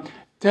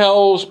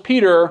tells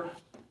Peter,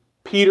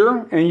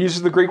 and he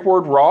uses the Greek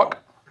word rock,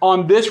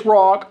 on this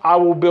rock I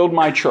will build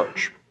my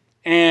church.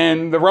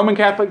 And the Roman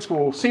Catholics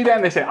will see that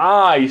and they say,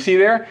 you see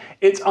there?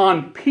 It's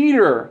on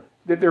Peter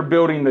that they're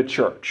building the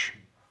church.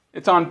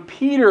 It's on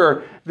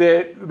Peter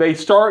that they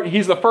start.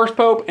 He's the first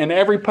pope, and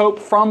every pope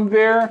from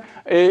there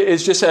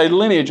is just a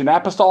lineage, an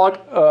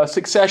apostolic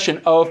succession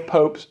of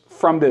popes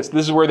from this.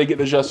 This is where they get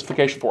the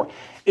justification for.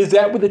 Is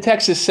that what the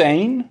text is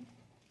saying?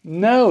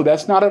 No,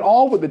 that's not at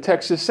all what the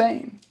text is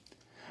saying.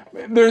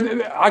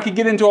 I could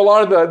get into a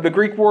lot of the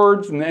Greek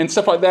words and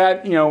stuff like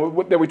that,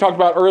 that we talked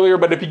about earlier,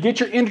 but if you get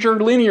your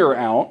interlinear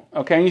out,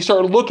 okay, and you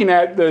start looking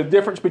at the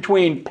difference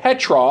between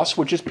Petros,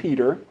 which is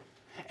Peter,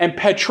 and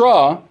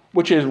Petra,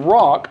 which is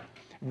rock,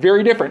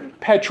 very different.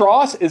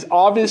 Petros is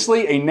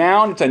obviously a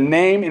noun, it's a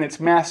name, and it's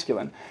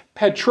masculine.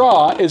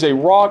 Petra is a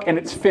rock, and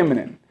it's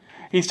feminine.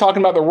 He's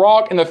talking about the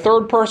rock in the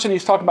third person,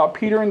 he's talking about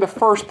Peter in the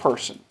first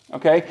person,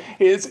 okay?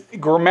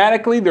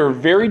 Grammatically, they're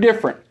very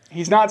different.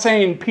 He's not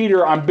saying,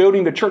 Peter, I'm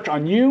building the church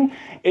on you.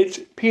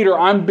 It's, Peter,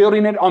 I'm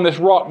building it on this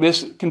rock,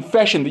 this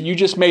confession that you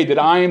just made, that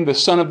I am the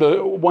Son of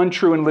the one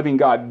true and living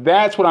God.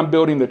 That's what I'm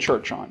building the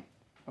church on.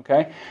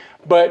 Okay?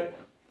 But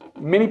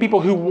many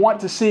people who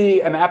want to see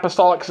an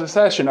apostolic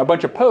succession, a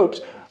bunch of popes,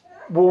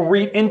 will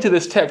read into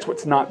this text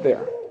what's not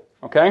there.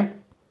 Okay?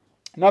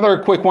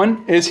 Another quick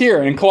one is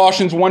here in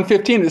Colossians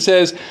 1:15. It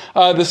says,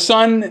 the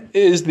Son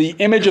is the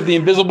image of the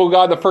invisible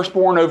God, the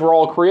firstborn over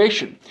all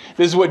creation.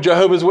 This is what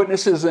Jehovah's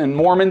Witnesses and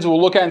Mormons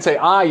will look at and say,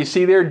 you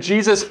see there,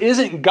 Jesus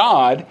isn't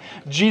God.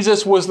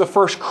 Jesus was the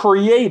first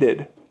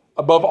created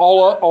above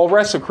all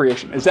rest of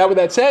creation. Is that what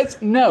that says?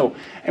 No.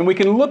 And we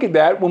can look at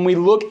that when we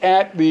look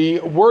at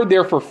the word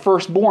there for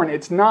firstborn.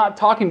 It's not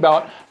talking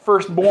about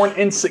firstborn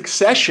in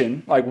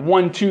succession, like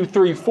 1, 2,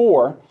 3,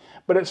 4,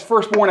 but it's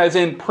firstborn as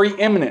in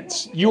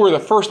preeminence. You are the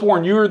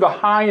firstborn. You are the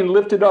high and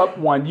lifted up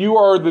one. You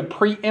are the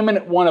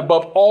preeminent one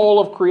above all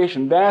of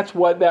creation. That's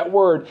what that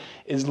word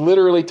is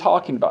literally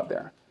talking about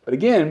there. But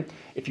again,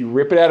 if you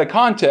rip it out of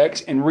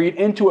context and read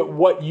into it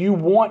what you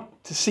want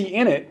to see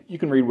in it, you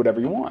can read whatever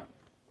you want.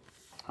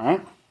 All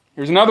right,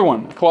 here's another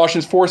one,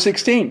 Colossians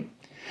 4:16.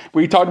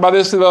 We talked about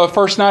this the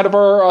first night of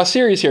our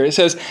series here. It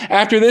says,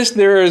 after this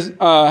there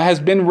has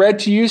been read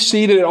to you,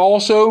 see that it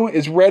also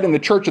is read in the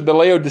church of the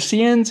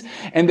Laodiceans,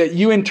 and that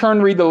you in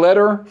turn read the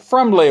letter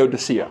from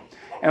Laodicea.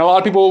 And a lot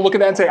of people will look at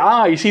that and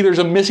say, you see there's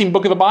a missing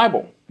book of the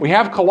Bible. We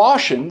have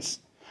Colossians,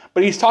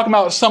 but he's talking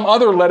about some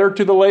other letter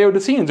to the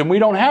Laodiceans, and we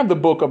don't have the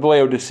book of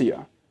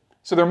Laodicea.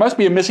 So there must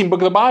be a missing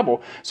book of the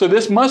Bible. So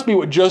this must be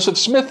what Joseph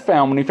Smith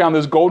found when he found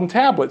those golden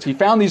tablets. He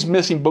found these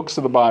missing books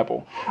of the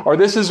Bible. Or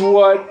this is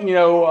what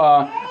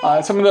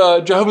some of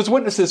the Jehovah's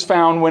Witnesses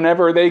found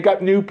whenever they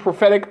got new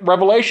prophetic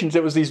revelations.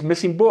 It was these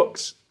missing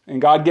books,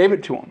 and God gave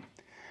it to them.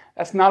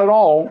 That's not at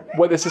all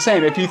what this is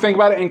saying. If you think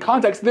about it in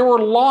context, there were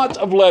lots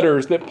of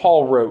letters that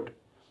Paul wrote.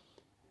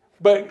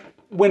 But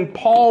when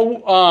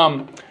Paul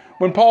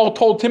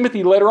told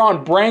Timothy later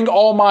on, bring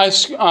all my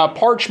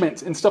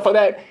parchments and stuff like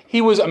that, he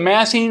was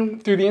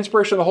amassing through the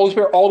inspiration of the Holy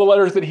Spirit all the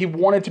letters that he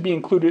wanted to be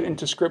included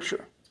into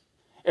Scripture.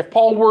 If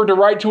Paul were to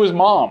write to his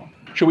mom,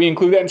 should we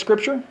include that in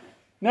Scripture?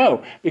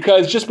 No,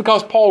 because just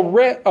because Paul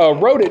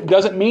wrote it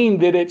doesn't mean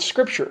that it's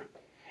Scripture.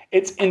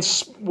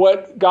 It's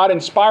what God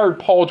inspired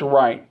Paul to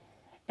write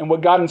and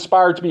what God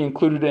inspired to be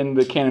included in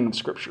the canon of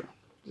Scripture.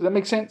 Does that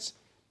make sense?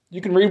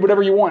 You can read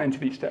whatever you want into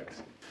these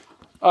texts.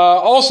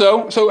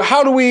 So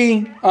how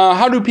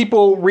do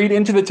people read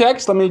into the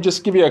text? Let me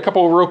just give you a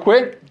couple real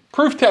quick.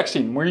 Proof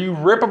texting, where you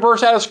rip a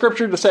verse out of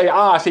Scripture to say,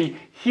 see,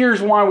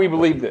 here's why we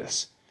believe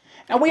this.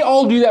 Now, we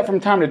all do that from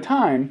time to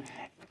time.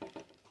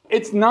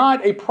 It's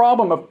not a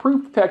problem of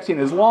proof texting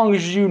as long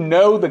as you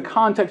know the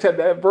context of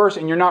that verse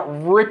and you're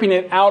not ripping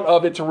it out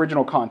of its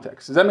original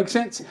context. Does that make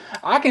sense?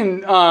 I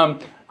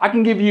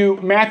can give you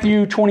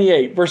Matthew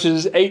 28,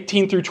 verses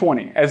 18 through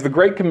 20 as the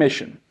Great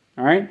Commission.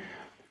 All right?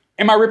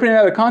 Am I ripping it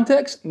out of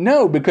context?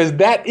 No, because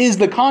that is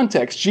the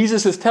context.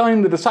 Jesus is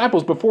telling the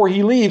disciples before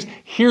he leaves,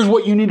 here's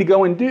what you need to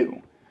go and do.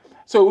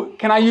 So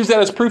can I use that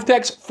as proof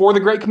text for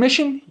the Great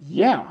Commission?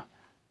 Yeah.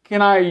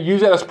 Can I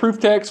use that as proof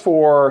text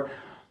for,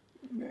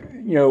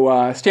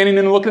 standing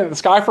and looking at the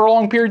sky for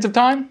long periods of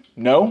time?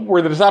 No.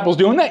 Were the disciples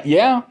doing that?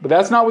 Yeah, but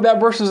that's not what that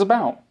verse is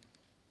about.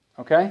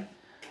 Okay?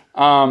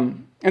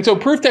 And so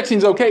proof texting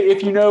is okay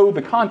if you know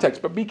the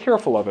context, but be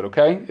careful of it,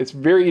 okay? It's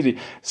very easy.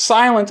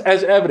 Silence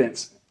as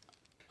evidence.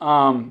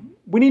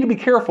 We need to be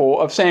careful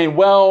of saying,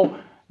 well,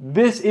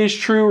 this is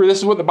true or this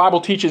is what the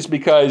Bible teaches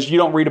because you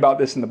don't read about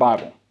this in the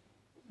Bible.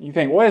 You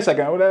think, wait a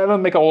second, that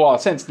doesn't make a whole lot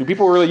of sense. Do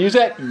people really use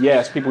that?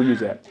 Yes, people use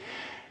that.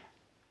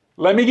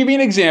 Let me give you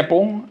an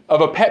example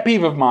of a pet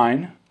peeve of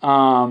mine,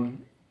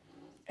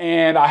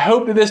 and I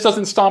hope that this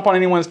doesn't stomp on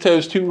anyone's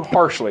toes too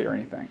harshly or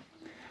anything.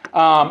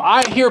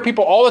 I hear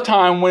people all the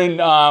time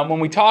when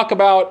we talk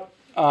about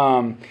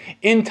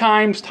end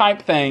times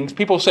type things,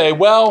 people say,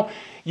 well,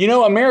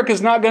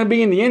 America's not going to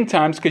be in the end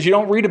times because you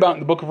don't read about it in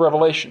the book of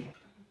Revelation.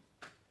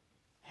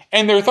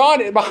 And their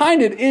thought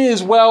behind it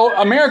is, well,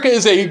 America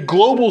is a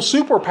global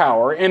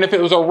superpower, and if it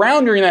was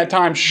around during that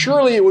time,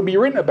 surely it would be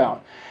written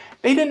about.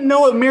 They didn't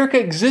know America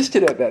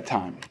existed at that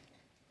time.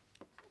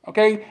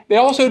 Okay? They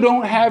also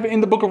don't have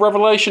in the book of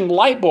Revelation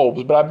light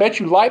bulbs, but I bet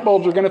you light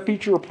bulbs are going to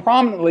feature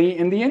prominently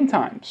in the end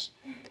times.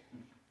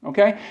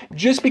 Okay?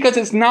 Just because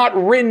it's not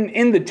written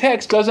in the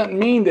text doesn't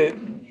mean that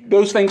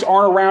those things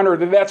aren't around or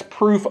that that's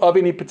proof of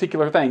any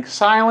particular thing.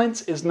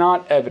 Silence is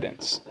not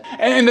evidence.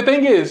 And the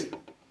thing is,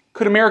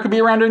 could America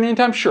be around during the end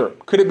time? Sure.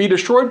 Could it be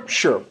destroyed?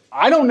 Sure.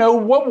 I don't know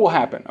what will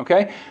happen,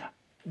 okay?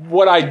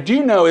 What I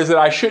do know is that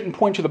I shouldn't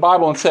point to the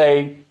Bible and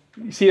say,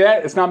 you see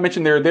that? It's not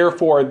mentioned there,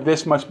 therefore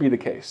this must be the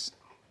case.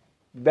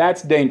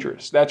 That's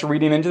dangerous. That's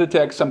reading into the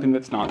text something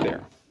that's not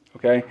there.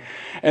 Okay?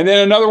 And then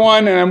another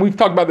one, and we've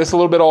talked about this a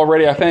little bit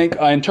already, I think,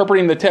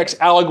 interpreting the text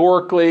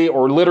allegorically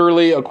or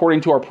literally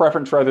according to our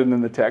preference rather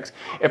than the text.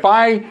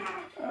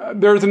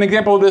 There's an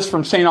example of this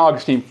from St.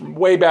 Augustine from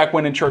way back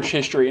when in church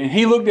history, and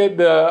he looked at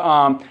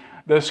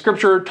the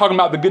scripture talking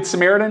about the Good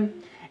Samaritan,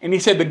 and he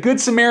said the Good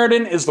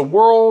Samaritan is the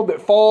world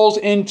that falls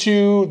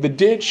into the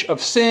ditch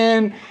of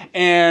sin,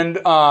 and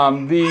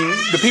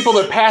the people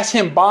that pass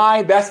him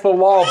by, that's the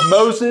law of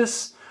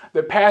Moses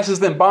that passes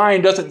them by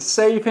and doesn't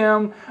save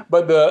him,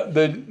 but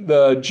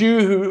the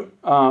Jew who,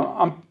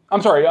 the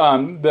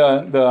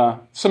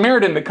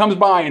Samaritan that comes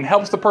by and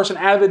helps the person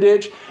out of the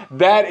ditch,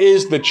 that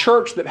is the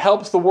church that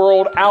helps the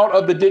world out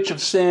of the ditch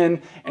of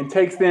sin and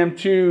takes them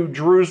to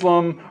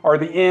Jerusalem or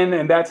the end,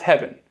 and that's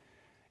heaven.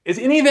 Is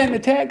any of that in the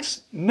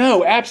text?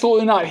 No,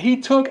 absolutely not. He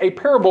took a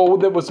parable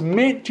that was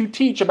meant to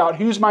teach about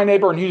who's my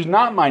neighbor and who's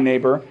not my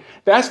neighbor,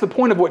 That's the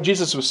point of what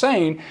Jesus was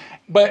saying.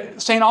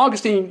 But St.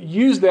 Augustine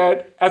used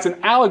that as an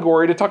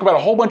allegory to talk about a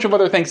whole bunch of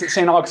other things that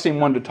St. Augustine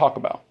wanted to talk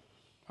about.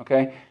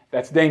 Okay?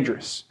 That's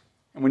dangerous,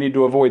 and we need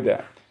to avoid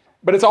that.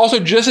 But it's also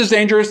just as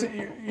dangerous,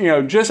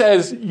 just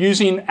as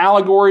using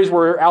allegories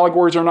where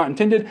allegories are not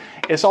intended,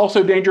 it's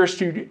also dangerous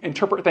to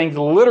interpret things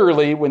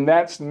literally when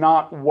that's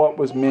not what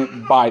was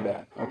meant by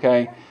that,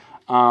 okay?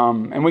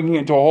 And we can get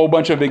into a whole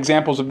bunch of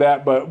examples of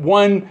that, but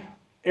one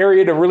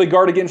area to really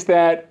guard against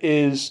that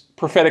is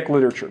prophetic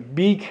literature.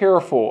 Be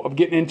careful of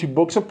getting into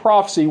books of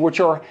prophecy, which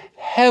are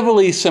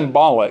heavily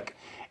symbolic,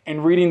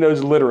 and reading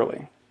those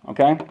literally,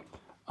 okay?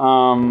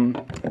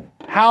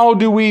 How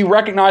do we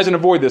recognize and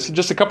avoid this?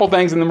 Just a couple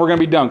things and then we're going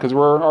to be done because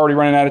we're already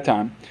running out of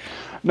time.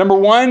 Number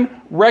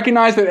one,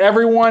 recognize that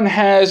everyone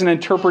has an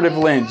interpretive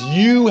lens.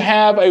 You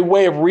have a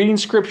way of reading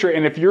Scripture,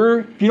 and if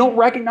you don't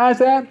recognize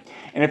that,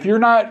 and if you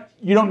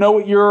don't know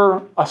what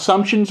your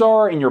assumptions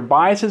are and your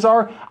biases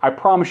are, I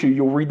promise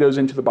you'll read those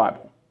into the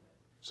Bible.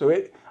 So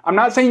I'm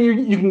not saying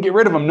you can get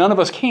rid of them. None of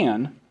us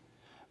can.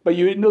 But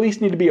you at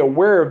least need to be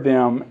aware of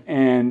them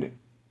and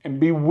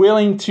be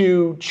willing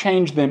to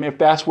change them if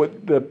that's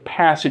what the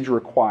passage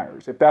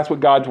requires, if that's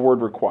what God's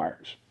Word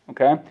requires,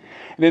 okay? And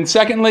then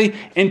secondly,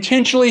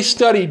 intentionally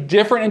study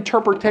different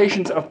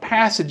interpretations of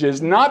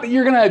passages. Not that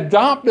you're going to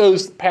adopt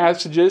those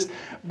passages,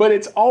 but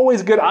it's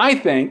always good, I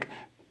think,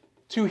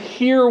 to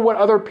hear what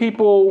other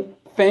people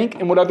think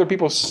and what other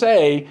people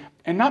say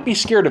and not be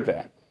scared of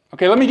that.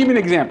 Okay, let me give you an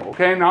example,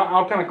 okay? And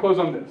I'll kind of close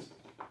on this.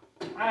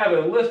 I have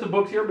a list of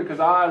books here because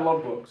I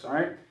love books, all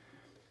right?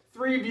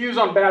 3 views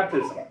on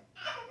baptism.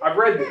 I've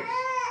read this.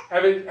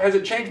 Has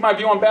it changed my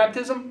view on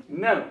baptism?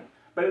 No.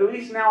 But at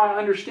least now I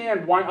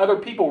understand why other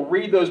people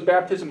read those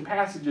baptism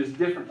passages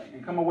differently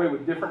and come away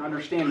with different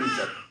understandings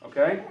of it,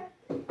 okay?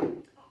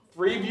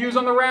 3 views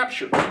on the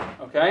rapture,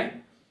 okay?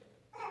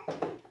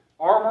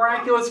 Our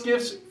miraculous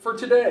gifts for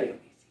today.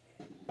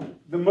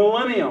 The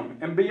millennium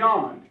and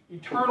beyond.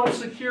 Eternal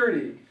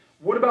security.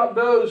 What about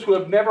those who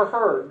have never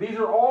heard? These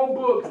are all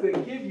books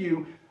that give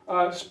you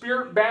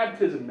spirit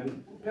baptism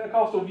and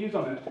Pentecostal views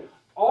on it.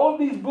 All of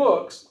these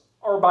books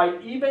are by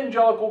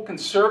evangelical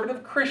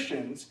conservative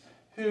Christians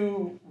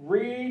who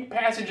read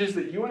passages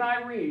that you and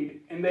I read,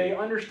 and they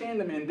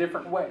understand them in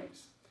different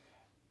ways.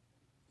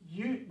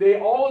 They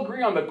all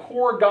agree on the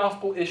core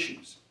gospel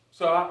issues.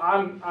 So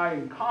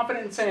I'm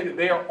confident in saying that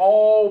they are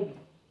all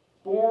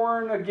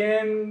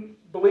born-again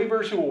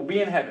believers who will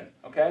be in heaven,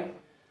 okay?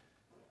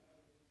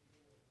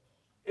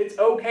 It's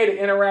okay to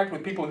interact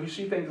with people who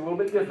see things a little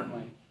bit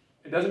differently.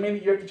 It doesn't mean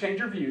that you have to change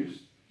your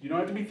views. You don't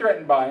have to be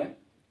threatened by it.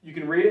 You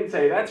can read it and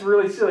say, that's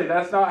really silly.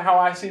 That's not how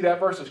I see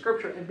that verse of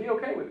Scripture, and be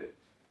okay with it,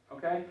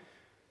 okay?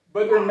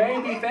 But there may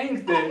be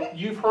things that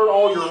you've heard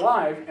all your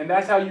life, and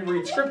that's how you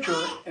read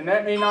Scripture, and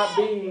that may not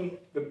be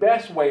the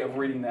best way of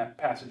reading that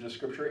passage of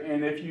Scripture.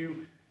 And if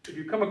you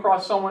come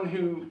across someone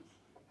who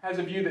has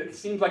a view that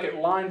seems like it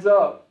lines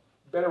up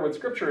better with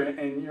Scripture,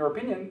 in your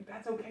opinion,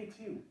 that's okay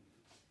too.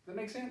 Does that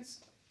make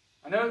sense?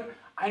 I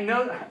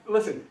know,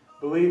 listen,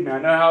 believe me,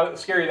 I know how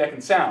scary that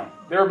can sound.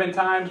 There have been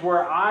times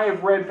where I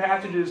have read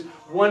passages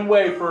one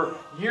way for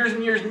years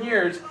and years and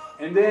years,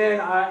 and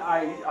then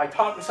I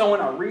talk to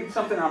someone, I read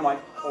something, and I'm like,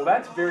 well,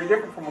 that's very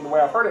different from the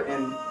way I've heard it,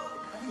 and it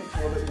kind of makes a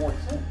little bit more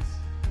sense.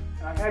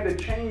 And I've had to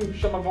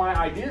change some of my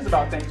ideas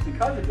about things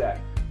because of that.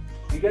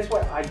 And guess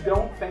what? I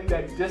don't think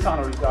that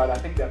dishonors God. I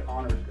think that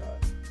honors God.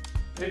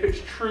 If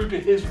it's true to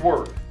His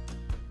Word.